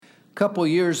couple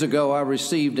years ago, I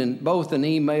received both an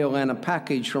email and a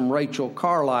package from Rachel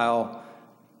Carlisle,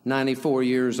 94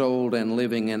 years old and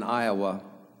living in Iowa.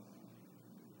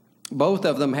 Both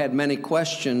of them had many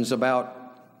questions about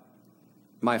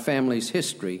my family's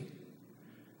history.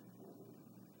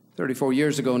 34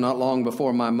 years ago, not long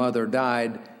before my mother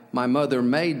died, my mother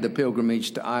made the pilgrimage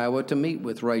to Iowa to meet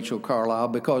with Rachel Carlisle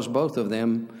because both of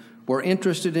them were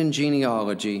interested in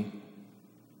genealogy.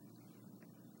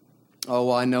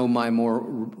 Oh, I know my more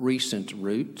recent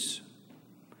roots.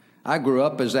 I grew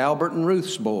up as Albert and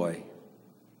Ruth's boy.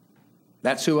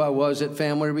 That's who I was at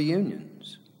family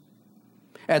reunions.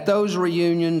 At those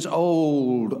reunions,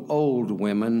 old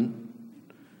women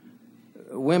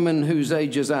whose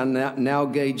ages I now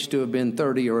gauge to have been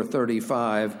 30 or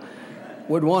 35,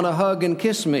 would want to hug and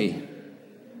kiss me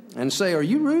and say, "Are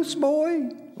you Ruth's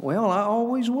boy?" Well, I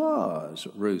always was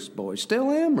Ruth's boy, still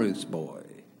am Ruth's boy.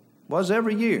 Was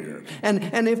every year.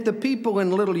 And if the people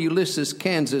in Little Ulysses,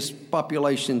 Kansas,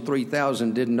 population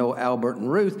 3,000, didn't know Albert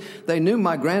and Ruth, they knew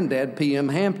my granddad, P.M.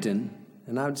 Hampton.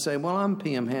 And I would say, "Well, I'm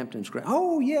P.M. Hampton's granddad."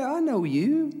 "Oh, yeah, I know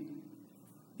you.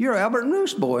 You're Albert and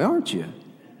Ruth's boy, aren't you?"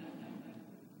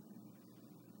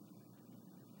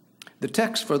 The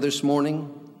text for this morning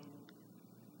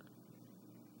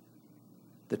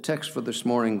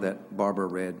that Barbara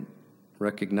read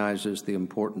recognizes the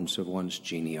importance of one's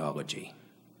genealogy.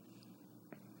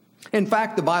 In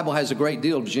fact, the Bible has a great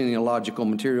deal of genealogical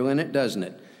material in it, doesn't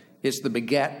it? It's the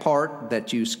begat part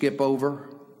that you skip over.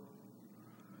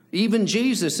 Even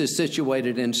Jesus is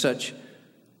situated in such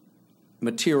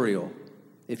material,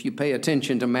 if you pay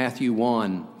attention to Matthew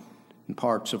 1 and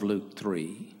parts of Luke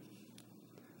 3.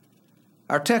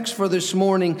 Our text for this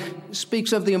morning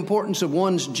speaks of the importance of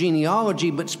one's genealogy,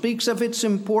 but speaks of its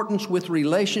importance with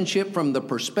relationship from the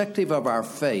perspective of our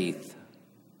faith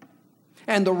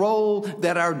and the role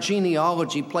that our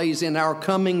genealogy plays in our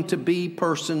coming to be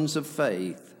persons of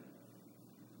faith.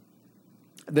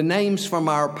 The names from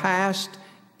our past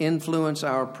influence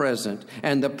our present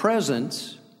and the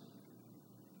presence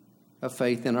of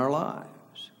faith in our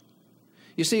lives.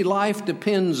 You see, life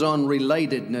depends on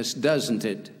relatedness, doesn't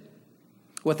it?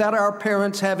 Without our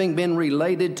parents having been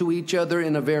related to each other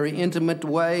in a very intimate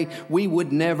way, we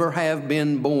would never have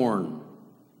been born.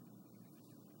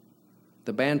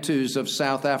 The Bantus of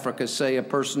South Africa say a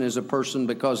person is a person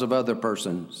because of other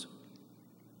persons.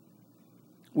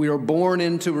 We are born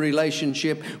into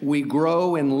relationship. We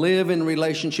grow and live in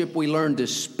relationship. We learn to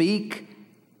speak.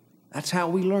 That's how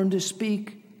we learn to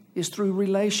speak, is through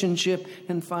relationship.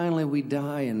 And finally, we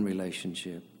die in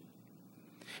relationship.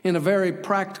 In a very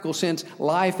practical sense,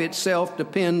 life itself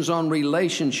depends on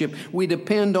relationship. We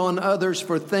depend on others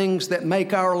for things that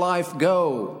make our life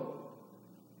go.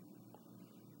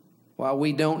 While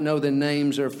we don't know the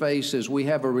names or faces, we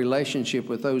have a relationship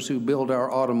with those who build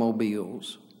our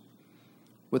automobiles,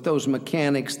 with those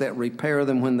mechanics that repair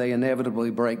them when they inevitably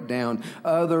break down,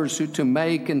 others who to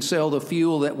make and sell the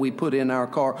fuel that we put in our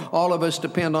car. All of us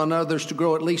depend on others to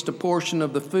grow at least a portion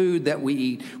of the food that we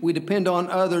eat. We depend on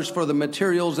others for the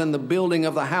materials and the building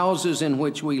of the houses in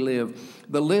which we live.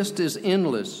 The list is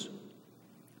endless.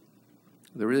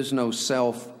 There is no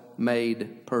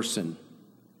self-made person.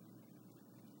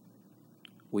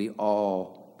 We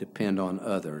all depend on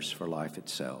others for life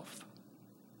itself.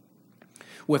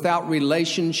 Without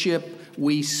relationship,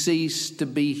 we cease to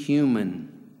be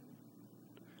human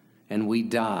and we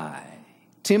die.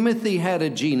 Timothy had a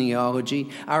genealogy.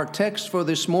 Our text for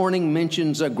this morning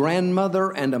mentions a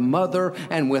grandmother and a mother,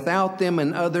 and without them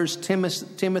and others,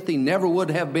 Timothy never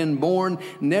would have been born,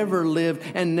 never lived,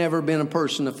 and never been a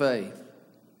person of faith.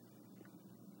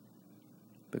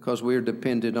 Because we're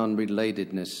dependent on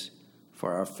relatedness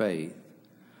for our faith.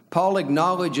 Paul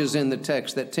acknowledges in the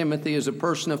text that Timothy is a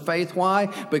person of faith. Why?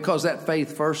 Because that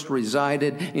faith first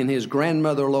resided in his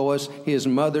grandmother Lois, his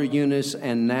mother Eunice,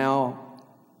 and now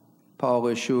Paul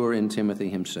is sure in Timothy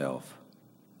himself.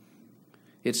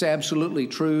 It's absolutely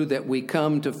true that we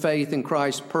come to faith in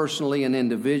Christ personally and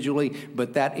individually,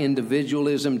 but that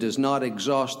individualism does not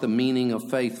exhaust the meaning of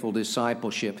faithful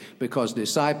discipleship, because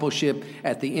discipleship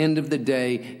at the end of the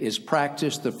day is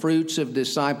practiced. The fruits of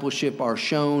discipleship are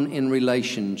shown in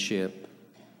relationship.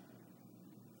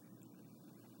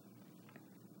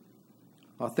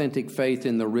 Authentic faith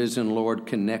in the risen Lord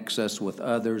connects us with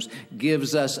others,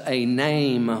 gives us a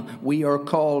name. We are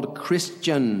called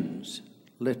Christians,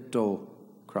 little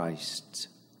Christ.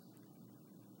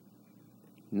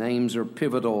 Names are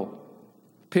pivotal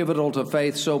to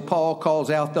faith. So Paul calls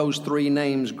out those three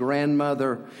names: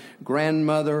 grandmother,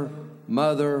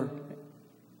 mother,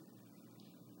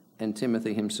 and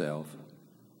Timothy himself.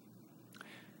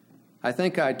 I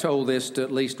think I told this to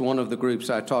at least one of the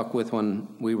groups I talked with when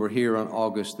we were here on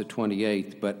August the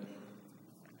 28th, but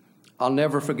I'll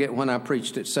never forget when I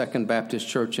preached at Second Baptist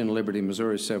Church in Liberty,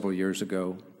 Missouri several years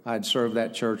ago. I'd served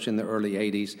that church in the early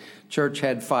 80s. Church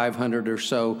had 500 or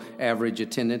so average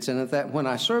attendance, and when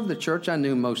I served the church, I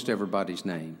knew most everybody's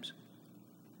names.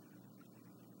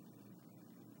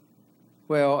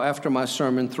 Well, after my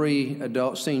sermon, 3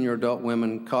 senior adult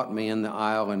women caught me in the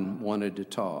aisle and wanted to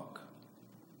talk.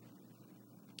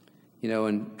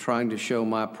 And trying to show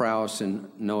my prowess in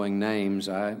knowing names,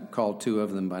 I called 2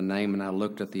 of them by name, and I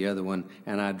looked at the other one,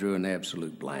 and I drew an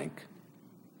absolute blank.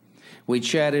 We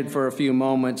chatted for a few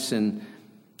moments, and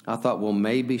I thought, well,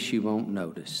 maybe she won't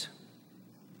notice.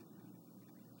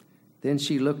 Then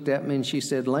she looked at me and she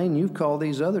said, "Layne, you've called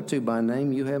these other 2 by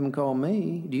name. You haven't called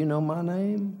me. Do you know my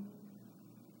name?"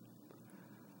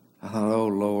 I thought, oh,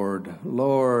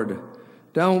 Lord,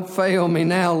 don't fail me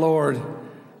now, Lord.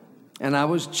 And I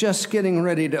was just getting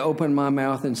ready to open my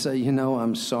mouth and say,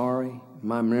 I'm sorry.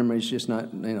 My memory's just not,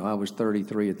 I was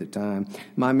 33 at the time.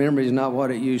 My memory's not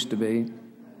what it used to be.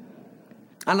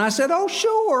 And I said, "Oh,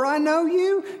 sure, I know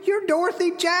you. You're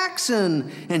Dorothy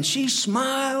Jackson." And she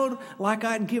smiled like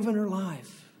I'd given her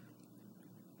life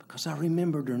because I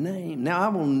remembered her name. Now, I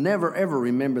will never, ever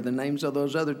remember the names of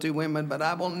those other 2 women, but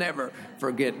I will never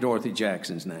forget Dorothy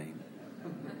Jackson's name.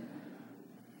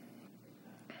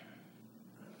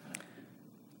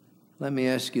 Let me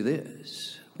ask you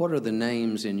this. What are the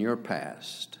names in your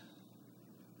past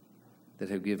that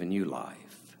have given you life?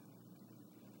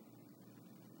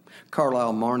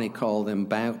 Carlisle Marney called them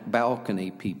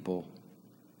balcony people.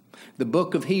 The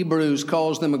book of Hebrews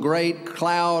calls them a great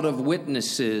cloud of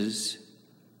witnesses.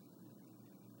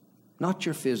 Not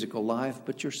your physical life,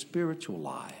 but your spiritual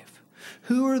life.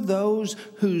 Who are those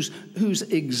whose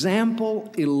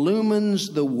example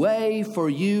illumines the way for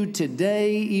you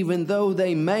today, even though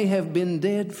they may have been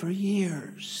dead for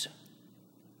years?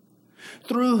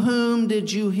 Through whom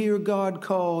did you hear God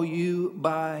call you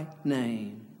by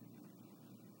name?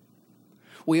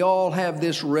 We all have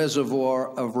this reservoir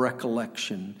of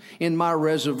recollection. In my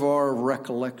reservoir of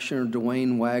recollection are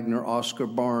Dwayne Wagner, Oscar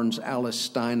Barnes, Alice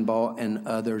Steinbaugh, and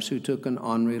others who took an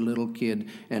ornery little kid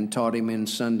and taught him in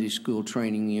Sunday school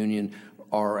training union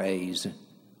RAs.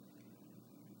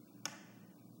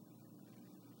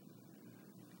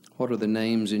 What are the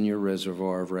names in your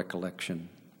reservoir of recollection?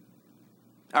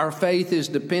 Our faith is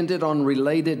dependent on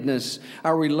relatedness.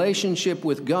 Our relationship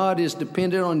with God is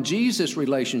dependent on Jesus'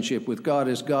 relationship with God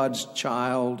as God's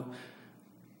child.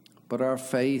 But our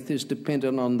faith is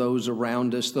dependent on those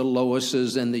around us, the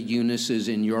Loises and the Eunices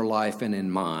in your life and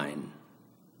in mine,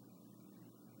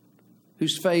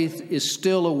 whose faith is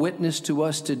still a witness to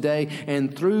us today,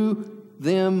 and through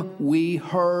them we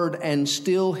heard and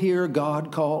still hear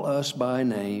God call us by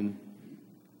name.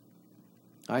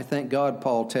 I thank God,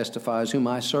 Paul testifies, whom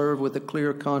I serve with a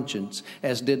clear conscience,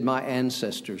 as did my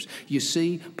ancestors. You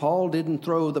see, Paul didn't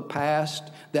throw the past.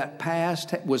 That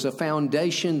past was a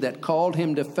foundation that called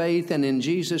him to faith, and in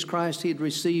Jesus Christ he had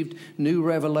received new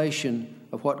revelation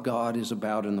of what God is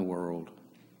about in the world.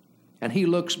 And he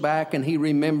looks back and he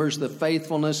remembers the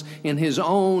faithfulness in his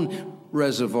own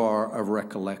reservoir of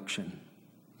recollection.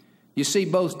 You see,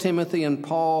 both Timothy and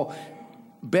Paul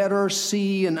better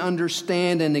see and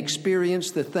understand and experience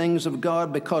the things of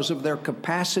God because of their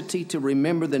capacity to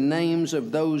remember the names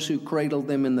of those who cradled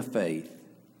them in the faith.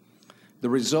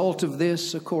 The result of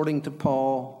this, according to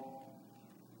Paul,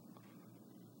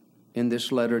 in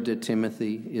this letter to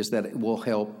Timothy, is that it will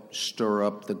help stir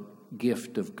up the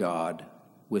gift of God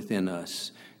within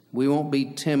us. We won't be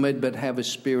timid, but have a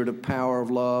spirit of power,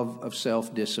 of love, of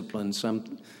self-discipline,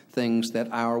 some things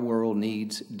that our world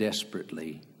needs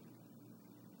desperately.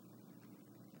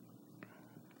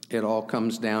 It all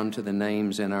comes down to the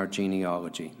names in our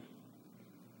genealogy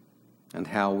and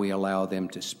how we allow them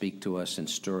to speak to us and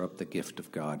stir up the gift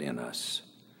of God in us.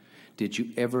 Did you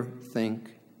ever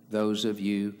think, those of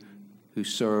you who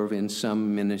serve in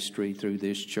some ministry through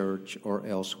this church or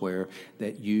elsewhere,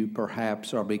 that you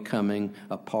perhaps are becoming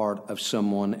a part of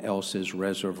someone else's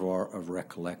reservoir of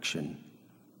recollection?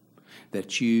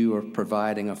 That you are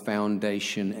providing a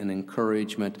foundation and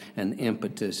encouragement and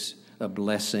impetus, a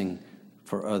blessing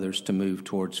for others to move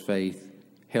towards faith,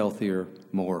 healthier,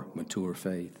 more mature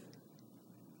faith.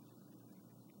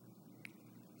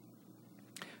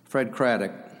 Fred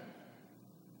Craddock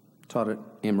taught at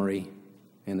Emory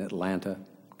in Atlanta,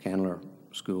 Candler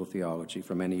School of Theology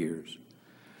for many years.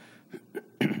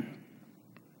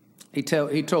 He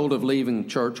told of leaving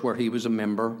church where he was a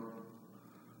member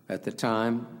at the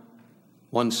time.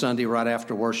 One Sunday right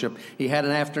after worship, he had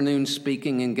an afternoon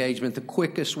speaking engagement. The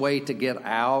quickest way to get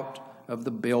out of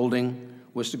the building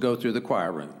was to go through the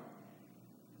choir room.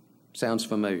 Sounds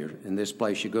familiar. In this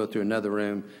place, you go through another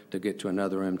room to get to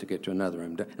another room to get to another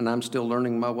room. And I'm still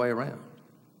learning my way around.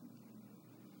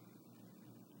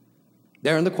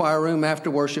 There in the choir room after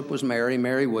worship was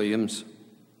Mary Williams.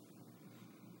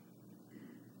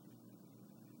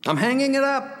 I'm hanging it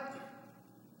up.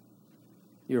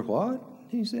 You're what?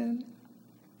 He said.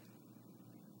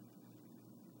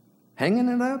 Hanging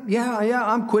it up? Yeah,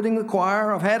 I'm quitting the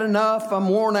choir. I've had enough. I'm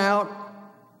worn out.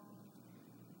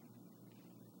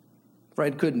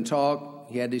 Fred couldn't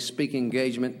talk. He had his speaking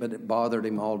engagement, but it bothered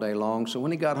him all day long. So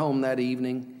when he got home that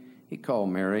evening, he called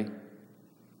Mary.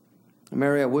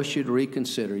 Mary, I wish you'd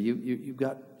reconsider. You've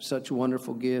got such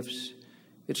wonderful gifts.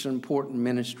 It's an important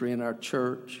ministry in our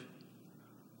church.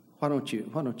 Why don't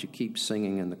you keep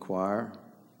singing in the choir?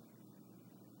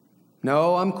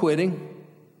 No, I'm quitting.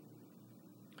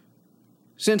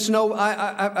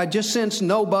 I just sense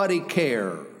nobody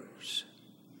cares.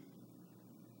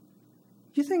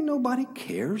 You think nobody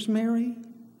cares, Mary?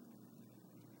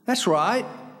 That's right.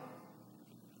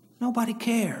 Nobody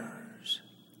cares.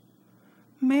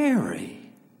 Mary,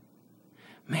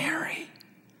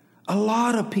 a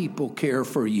lot of people care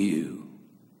for you.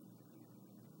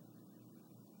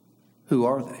 Who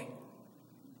are they?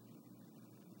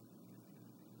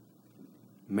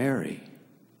 Mary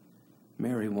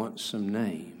wants some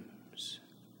names.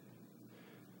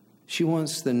 She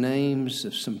wants the names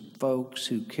of some folks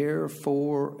who care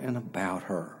for and about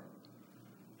her,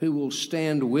 who will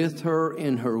stand with her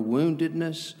in her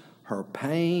woundedness, her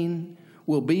pain,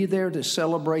 will be there to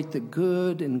celebrate the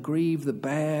good and grieve the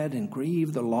bad and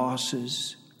grieve the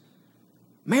losses.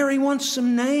 Mary wants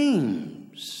some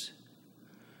names.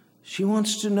 She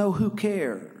wants to know who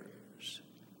cares.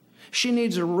 She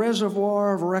needs a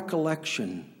reservoir of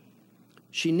recollection.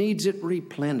 She needs it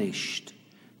replenished.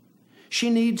 She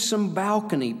needs some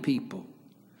balcony people.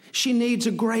 She needs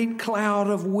a great cloud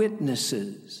of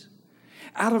witnesses.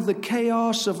 Out of the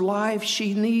chaos of life,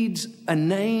 she needs a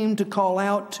name to call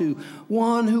out to,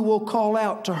 one who will call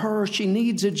out to her. She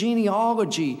needs a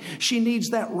genealogy. She needs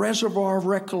that reservoir of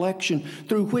recollection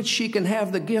through which she can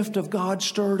have the gift of God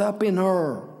stirred up in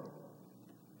her.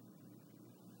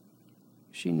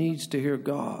 She needs to hear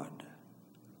God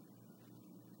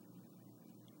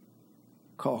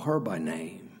call her by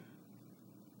name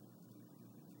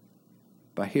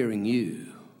by hearing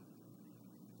you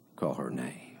call her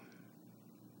name.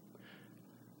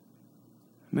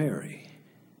 Mary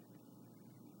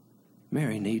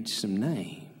needs some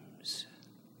names.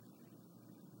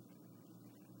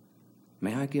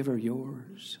 May I give her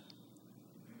yours?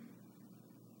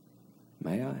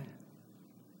 May I?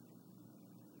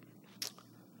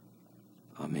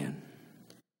 Amen.